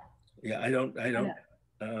don't. Yeah, I don't know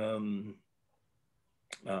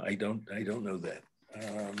that.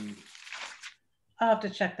 I'll have to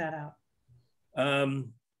check that out.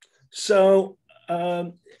 So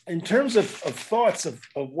in terms of thoughts of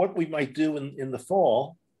what we might do in the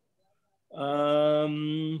fall,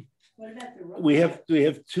 we have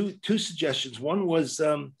two suggestions. One was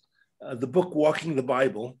the book Walking the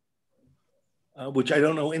Bible, which I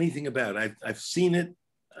don't know anything about. I've seen it,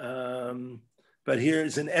 but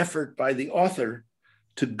here's an effort by the author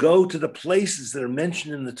to go to the places that are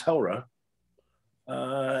mentioned in the Torah,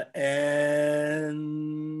 and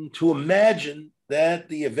to imagine that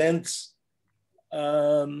the events,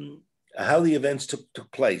 how the events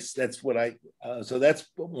took place. That's what so that's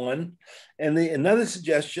one. And another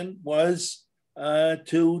suggestion was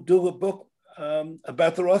to do a book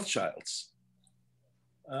about the Rothschilds.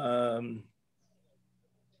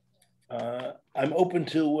 I'm open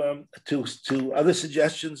to other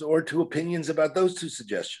suggestions or to opinions about those two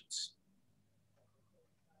suggestions.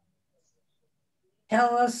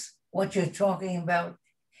 Tell us what you're talking about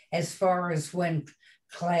as far as when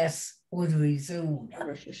class would resume.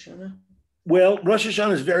 Rosh Hashanah. Well, Rosh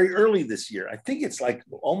Hashanah is very early this year. I think it's like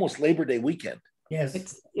almost Labor Day weekend. Yes,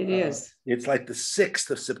 It is. It's like the 6th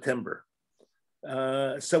of September.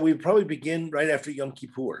 So we probably begin right after Yom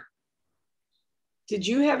Kippur. Did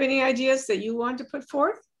you have any ideas that you want to put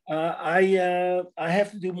forth? I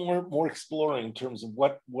have to do more exploring in terms of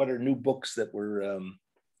what are new books that were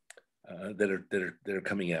that are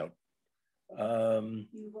coming out.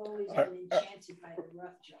 You've always been enchanted by the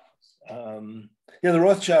Rothschilds. Yeah, the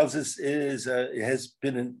Rothschilds has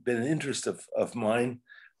been an interest of mine.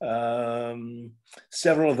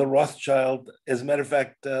 Several of the Rothschild, as a matter of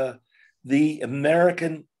fact, the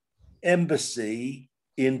American embassy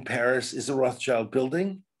in Paris is a Rothschild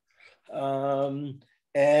building,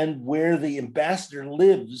 and where the ambassador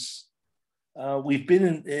lives, we've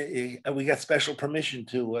been in. We got special permission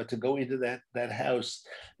to go into that house.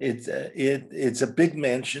 It's a big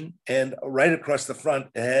mansion, and right across the front,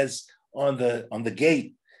 it has on the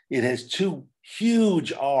gate, it has two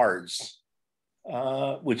huge R's,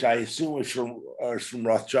 which I assume are from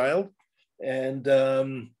Rothschild, and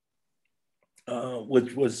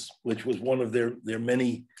which was one of their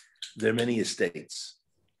many estates.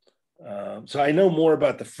 So I know more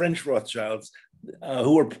about the French Rothschilds,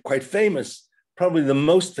 who are quite famous. Probably the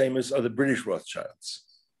most famous are the British Rothschilds.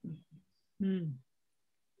 Hmm.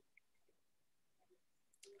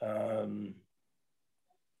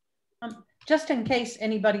 Just in case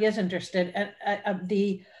anybody is interested,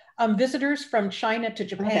 the visitors from China to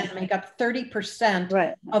Japan make up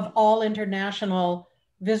 30% of all international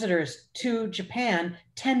visitors to Japan.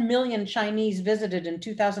 10 million Chinese visited in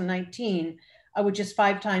 2019, which is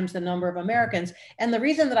 5 times the number of Americans. And the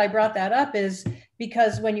reason that I brought that up is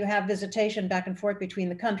because when you have visitation back and forth between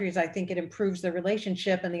the countries, I think it improves the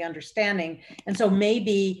relationship and the understanding. And so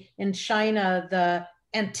maybe in China, the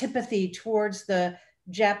antipathy towards the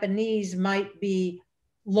Japanese might be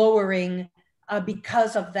lowering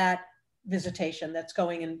because of that visitation that's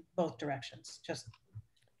going in both directions. Just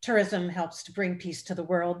tourism helps to bring peace to the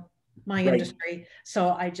world, my industry.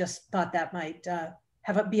 So I just thought that might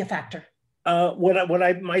be a factor. What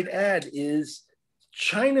I might add is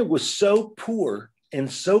China was so poor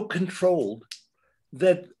and so controlled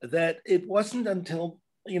that it wasn't until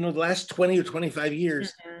the last 20 or 25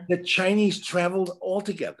 years that Chinese traveled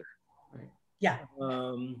altogether. Yeah.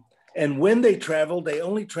 And when they traveled, they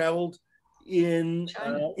only traveled in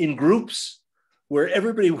groups where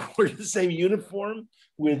everybody wore the same uniform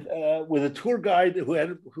with a tour guide who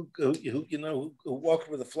walked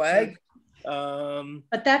with a flag.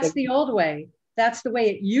 But that's the old way. That's the way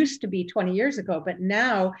it used to be 20 years ago. But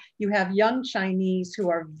now you have young Chinese who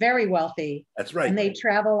are very wealthy. That's right. And they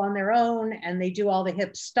travel on their own and they do all the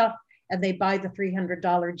hip stuff and they buy the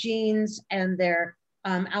 $300 jeans and they're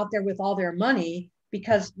out there with all their money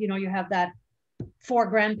because, you have that 4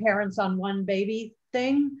 grandparents on one baby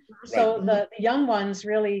thing. So the young ones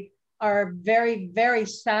really are very, very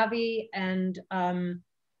savvy and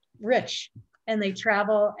rich. And they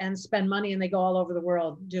travel and spend money and they go all over the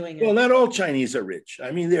world doing it. Well, not all Chinese are rich.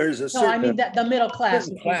 I mean, there's a certain the middle class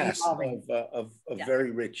of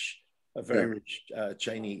very rich,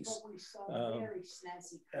 Chinese.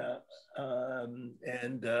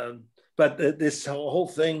 But this whole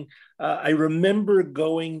thing, I remember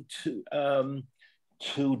going to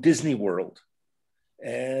Disney World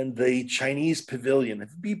and the Chinese Pavilion.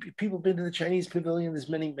 Have people been to the Chinese Pavilion? This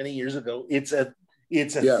many years ago. It's a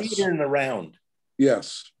theater in the round.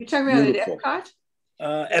 Yes. You're talking about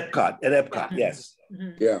Epcot? At Epcot, yes.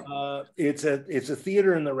 Yeah. It's a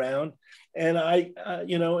theater in the round, and I,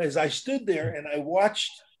 as I stood there and I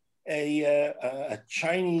watched a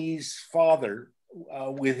Chinese father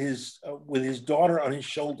with his daughter on his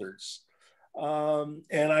shoulders,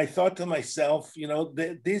 and I thought to myself,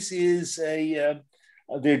 this is they're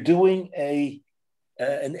doing an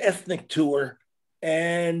ethnic tour,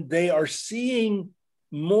 and they are seeing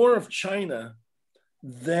more of China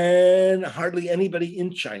than hardly anybody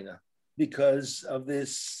in China because of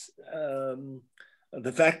this,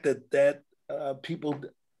 the fact that people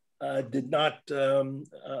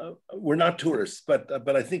were not tourists.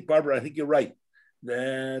 But I think, Barbara, I think you're right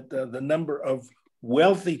that the number of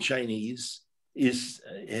wealthy Chinese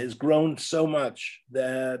has grown so much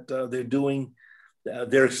that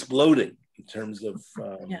they're exploding in terms of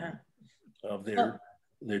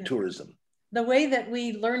their tourism. The way that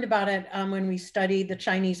we learned about it when we studied the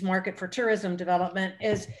Chinese market for tourism development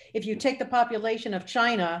is if you take the population of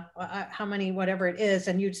China, how many, whatever it is,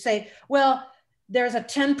 and you'd say, well, there's a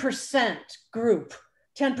 10% group,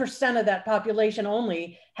 10% of that population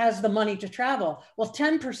only has the money to travel. Well,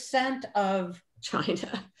 10% of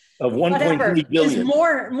China of 1.3 billion is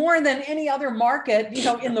more than any other market,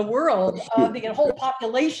 in the world. The whole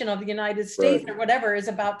population of the United States or whatever is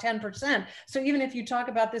about 10%. So even if you talk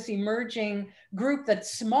about this emerging group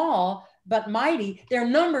that's small but mighty, their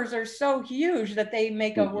numbers are so huge that they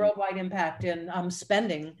make a worldwide impact in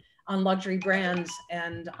spending on luxury brands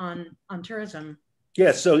and on tourism.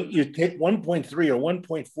 Yeah, so you take 1.3 or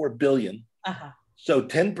 1.4 billion. So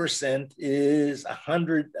 10% is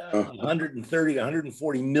 130,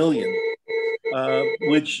 140 million,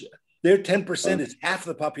 which their 10% is half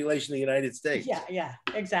the population of the United States. Yeah,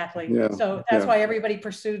 exactly. Yeah, So that's why everybody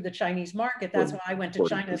pursued the Chinese market. That's why I went to 40%.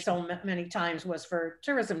 China so many times, was for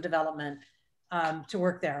tourism development, to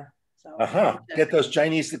work there. So Get those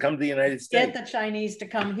Chinese to come to the United States. Get the Chinese to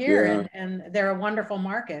come here, and they're a wonderful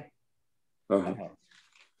market. I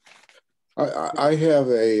have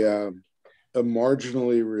a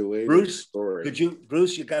marginally related story.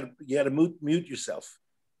 Bruce, you got to mute yourself.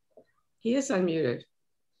 He is unmuted.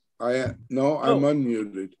 I'm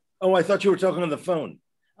unmuted. Oh, I thought you were talking on the phone.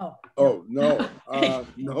 Oh no,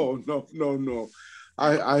 no.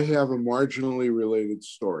 I have a marginally related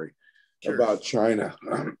story about China.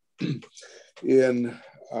 In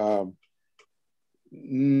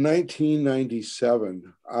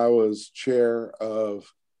 1997, I was chair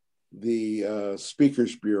of the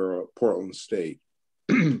Speakers Bureau at Portland State,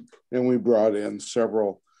 and we brought in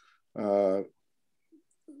several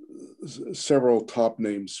top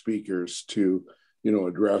name speakers to,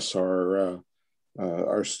 address our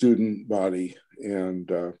student body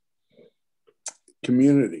and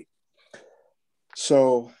community.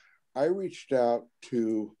 So I reached out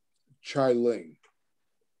to Chai Ling.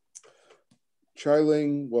 Chai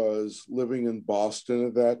Ling was living in Boston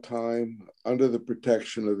at that time under the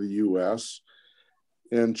protection of the US.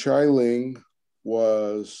 And Chai Ling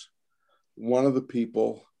was one of the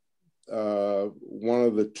people, one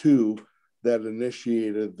of the two that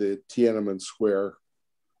initiated the Tiananmen Square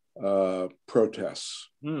protests.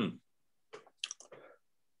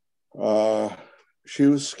 She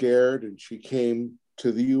was scared and she came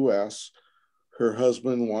to the US. Her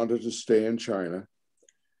husband wanted to stay in China,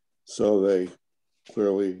 so they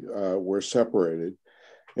clearly were separated.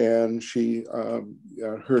 And she,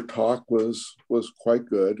 her talk was quite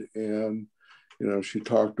good, and she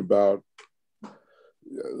talked about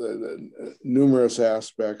the numerous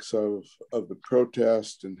aspects of the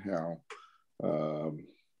protest and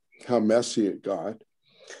how messy it got.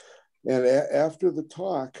 And after the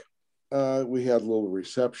talk, we had a little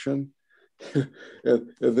reception. and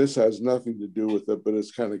this has nothing to do with it, but it's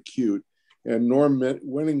kind of cute. And Norm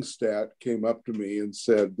Winningstat came up to me and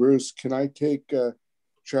said, "Bruce, can I take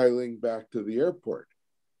Chai Ling back to the airport?"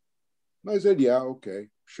 And I said, "Yeah, okay,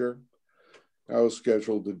 sure." I was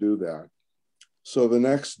scheduled to do that. So the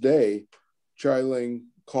next day, Chai Ling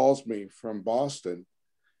calls me from Boston,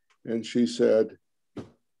 and she said,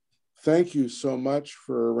 "Thank you so much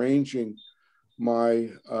for arranging my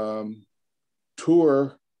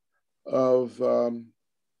tour of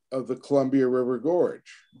the Columbia River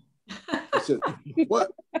Gorge." I said,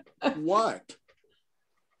 "What? What?"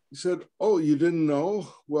 He said, "Oh, you didn't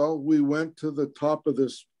know? Well, we went to the top of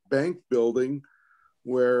this bank building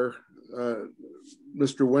where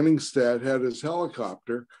Mr. Winningstat had his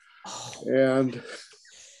helicopter, and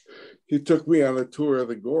he took me on a tour of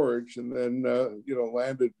the gorge, and then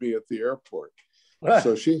landed me at the airport."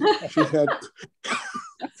 So she had.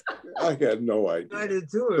 I had no idea,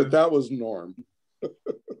 but that was Norm.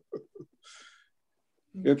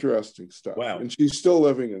 Interesting stuff. Wow. And she's still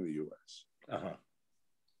living in the U.S.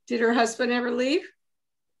 Did her husband ever leave?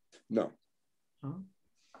 No.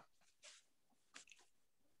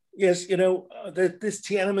 Yes, this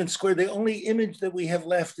Tiananmen Square, the only image that we have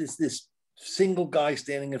left is this single guy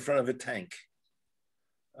standing in front of a tank.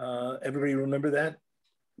 Everybody remember that?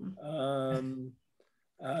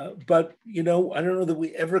 But, I don't know that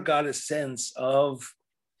we ever got a sense of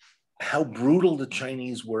how brutal the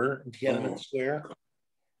Chinese were in Tiananmen Square,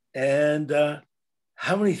 and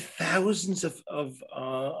how many thousands of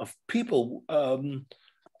people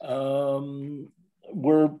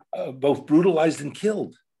were both brutalized and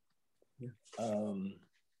killed.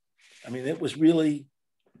 It was really,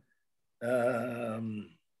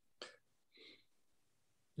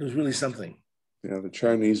 something. Yeah, the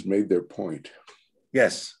Chinese made their point.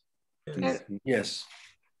 Yes. Yes.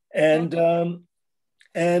 And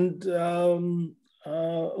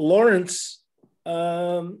Lawrence,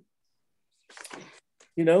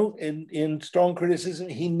 in strong criticism,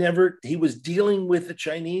 he was dealing with the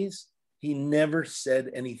Chinese. He never said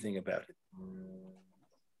anything about it.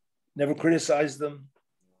 Never criticized them.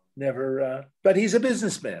 Never, but he's a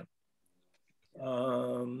businessman.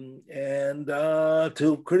 And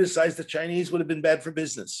to criticize the Chinese would have been bad for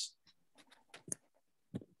business.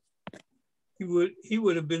 He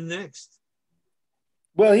would have been next.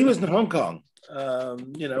 Well, he was in Hong Kong. I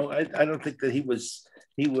don't think that he was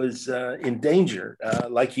in danger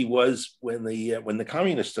like he was when the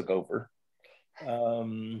communists took over.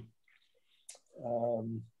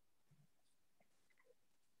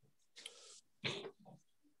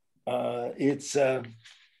 it's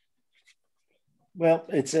well,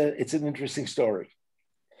 it's an interesting story.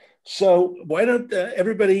 So why don't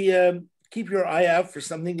everybody keep your eye out for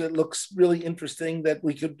something that looks really interesting that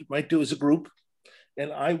we might do as a group,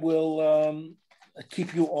 and I will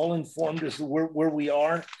keep you all informed as to where we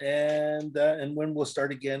are and when we'll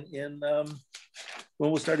start again in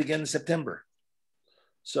September.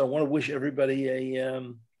 So I want to wish everybody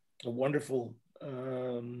a wonderful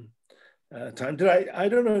time. I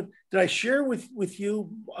don't know, did I share with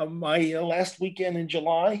you my last weekend in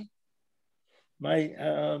July? My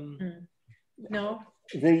No.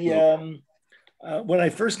 When I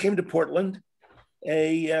first came to Portland,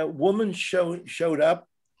 a woman showed up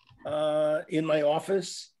in my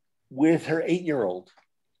office with her 8-year-old,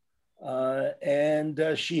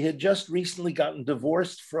 and she had just recently gotten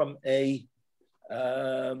divorced from a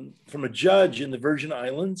judge in the Virgin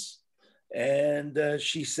Islands. And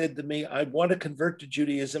she said to me, I want to convert to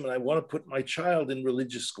Judaism and I want to put my child in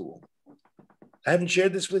religious school. I haven't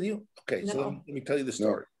shared this with you? Okay, no. So let me tell you the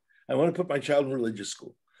story. No. I want to put my child in religious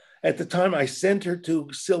school. At the time, I sent her to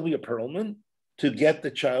Sylvia Perlman to get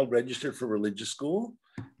the child registered for religious school.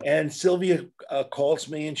 And Sylvia calls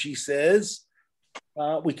me and she says,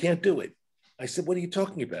 we can't do it. I said, what are you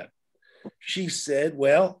talking about? She said,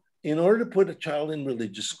 well, in order to put a child in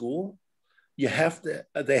religious school, we have to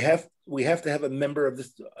have a member of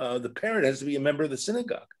the parent has to be a member of the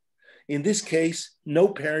synagogue. In this case, no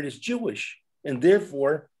parent is Jewish, and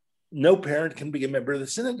therefore no parent can be a member of the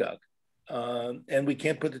synagogue. And we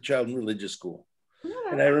can't put the child in religious school.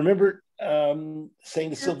 And I remember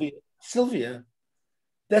saying to Sylvia,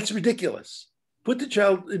 that's ridiculous. Put the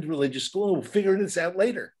child in religious school and we'll figure this out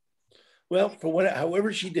later. Well,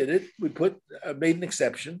 however she did it, we made an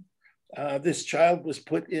exception. This child was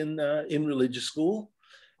put in religious school,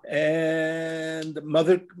 and a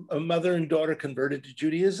mother and daughter converted to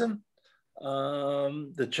Judaism.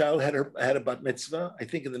 The child had a bat mitzvah. I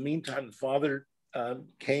think in the meantime, the father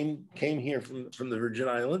came here from the Virgin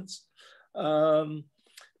Islands.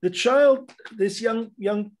 The child, this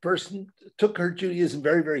young person, took her Judaism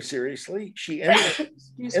very, very seriously. She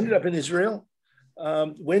ended up in Israel,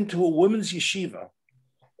 went to a women's yeshiva.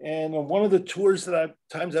 And on one of the tours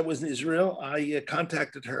times I was in Israel, I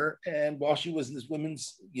contacted her, and while she was in this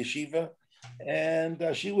women's yeshiva, and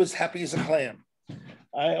she was happy as a clam.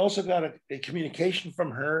 I also got a communication from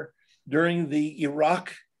her during the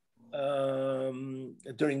Iraq,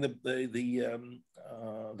 during the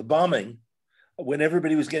bombing, when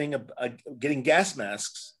everybody was getting gas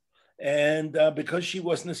masks, and because she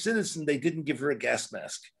wasn't a citizen, they didn't give her a gas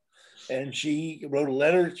mask. And she wrote a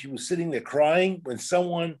letter. She was sitting there crying when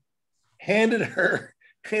someone handed her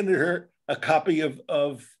a copy of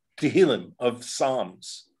Tehillim, of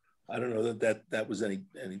Psalms. I don't know that was any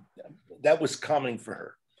that was calming for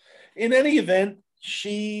her. In any event,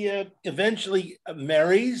 she eventually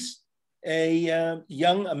marries a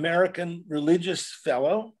young American religious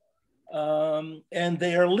fellow, and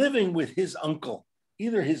they are living with his uncle,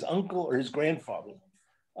 either his uncle or his grandfather.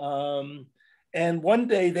 And one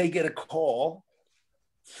day they get a call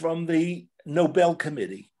from the Nobel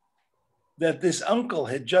Committee that this uncle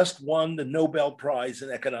had just won the Nobel Prize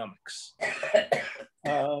in economics.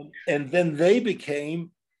 And then they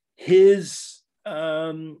became his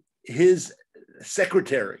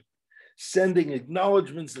secretary, sending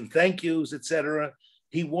acknowledgments and thank yous, etc.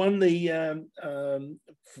 He won the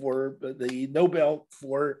for the Nobel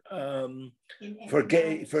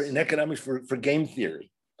in economics for game theory.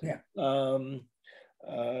 Yeah.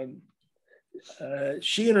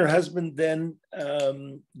 She and her husband then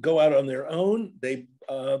go out on their own. They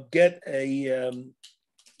get an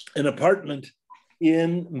apartment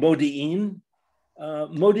in Modi'in.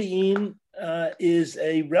 Modi'in is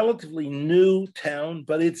a relatively new town,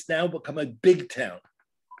 but it's now become a big town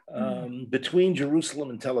between Jerusalem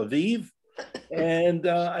and Tel Aviv. And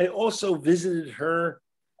I also visited her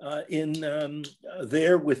in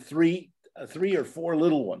there with three or four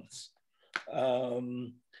little ones.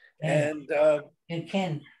 They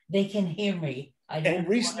can hear me. I don't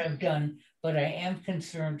know what I've done, but I am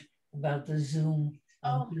concerned about the Zoom.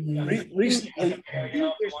 Recently,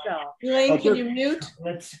 Mute yourself. Elaine, can you mute?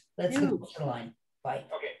 Let's mute the line. Bye.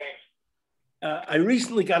 Okay, thanks. I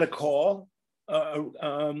recently got a call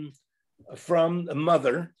from a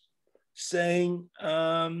mother saying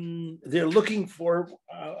they're looking for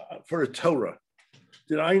a Torah.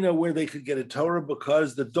 Did I know where they could get a Torah?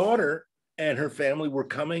 Because the daughter and her family were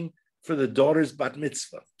coming for the daughter's bat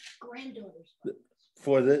mitzvah. Granddaughter's.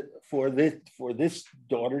 For this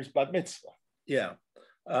daughter's bat mitzvah. Yeah.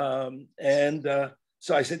 So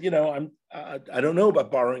I said, I don't know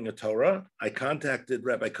about borrowing a Torah. I contacted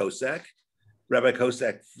Rabbi Kosak. Rabbi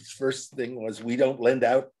Kosak's first thing was, we don't lend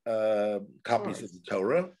out copies of the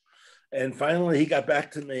Torah. And finally, he got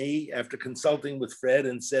back to me after consulting with Fred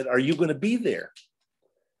and said, are you going to be there?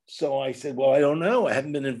 So I said, well, I don't know. I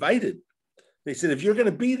haven't been invited. They said, if you're going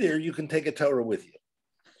to be there, you can take a Torah with you.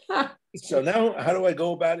 So now how do I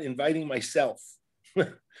go about inviting myself?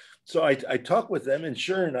 So I talked with them, and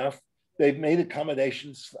sure enough, they've made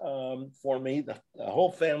accommodations for me. The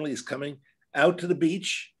whole family is coming out to the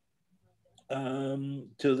beach, to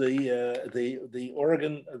the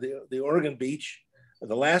Oregon beach,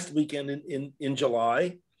 the last weekend in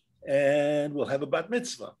July, and we'll have a bat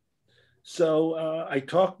mitzvah. So I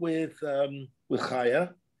talked with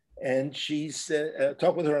Chaya, and she said,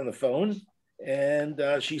 talked with her on the phone, and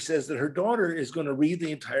she says that her daughter is going to read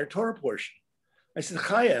the entire Torah portion. I said,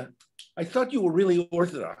 Chaya, I thought you were really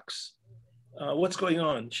Orthodox. What's going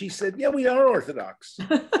on? She said, yeah, we are Orthodox.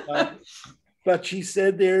 But she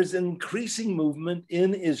said there's an increasing movement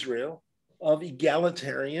in Israel of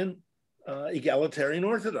egalitarian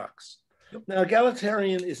Orthodox. Now,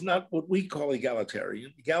 egalitarian is not what we call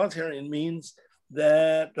egalitarian. Egalitarian means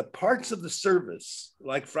that the parts of the service,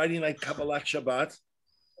 like Friday night Kabbalat Shabbat,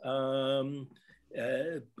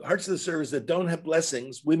 parts of the service that don't have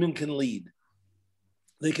blessings, women can lead.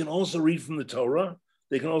 They can also read from the Torah.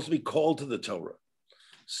 They can also be called to the Torah.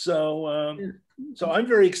 So I'm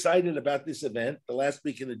very excited about this event, the last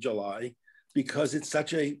weekend of July, because it's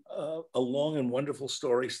such a long and wonderful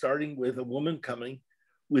story, starting with a woman coming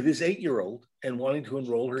with his 8-year-old and wanting to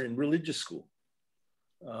enroll her in religious school.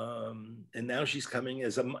 And now she's coming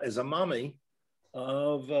as a mommy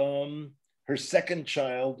of her second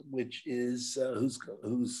child, which is who's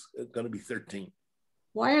going to be 13.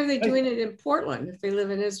 Why are they doing it in Portland if they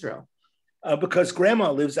live in Israel? Because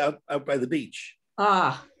grandma lives out by the beach.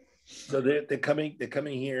 Ah. So they're coming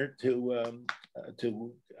here to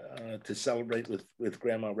celebrate with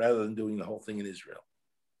grandma rather than doing the whole thing in Israel.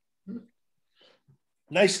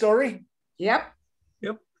 Nice story. Yep.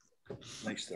 Yep. Nice story.